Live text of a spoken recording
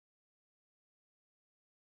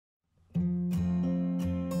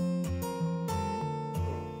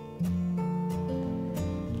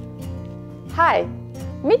Hi,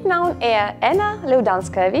 mitt namn är Anna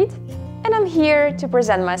Leudanskaya-Wid and I'm here to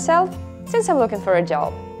present myself since I'm looking for a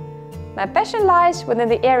job. My passion lies within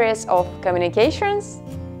the areas of communications,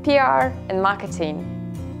 PR and marketing,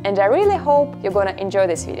 and I really hope you're gonna enjoy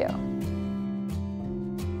this video.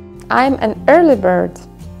 I'm an early bird.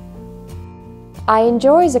 I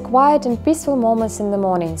enjoy the quiet and peaceful moments in the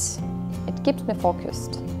mornings. It keeps me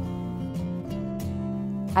focused.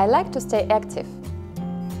 I like to stay active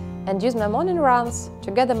and use my morning runs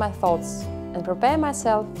to gather my thoughts and prepare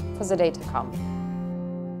myself for the day to come.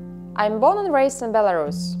 I'm born and raised in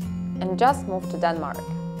Belarus and just moved to Denmark.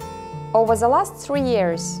 Over the last 3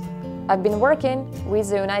 years, I've been working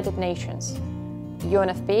with the United Nations,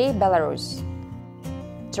 UNFPA Belarus,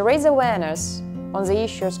 to raise awareness on the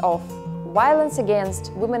issues of violence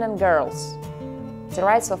against women and girls, the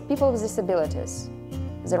rights of people with disabilities,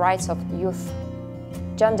 the rights of youth,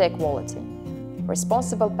 gender equality,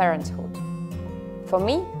 responsible parenthood. For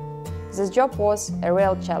me, this job was a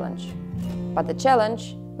real challenge, but a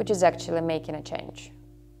challenge which is actually making a change.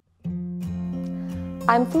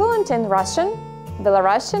 I'm fluent in Russian,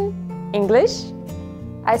 Belarusian, English.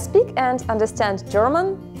 I speak and understand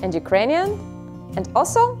German and Ukrainian, and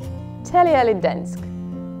also Telialidensk.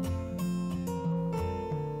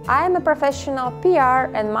 I am a professional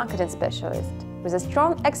PR and marketing specialist with a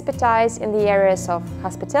strong expertise in the areas of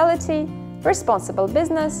hospitality, responsible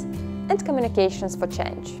business and communications for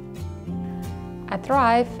change. I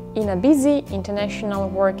thrive in a busy international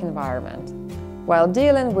work environment while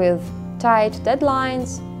dealing with tight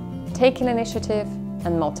deadlines, taking initiative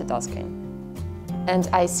and multitasking. And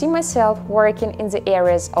I see myself working in the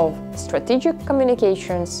areas of strategic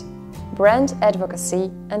communications, brand advocacy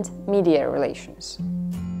and media relations.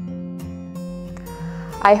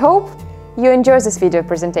 I hope you enjoy this video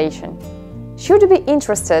presentation. Should you be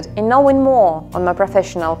interested in knowing more on my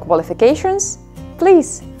professional qualifications,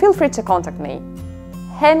 please feel free to contact me.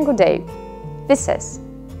 Have a good day. This is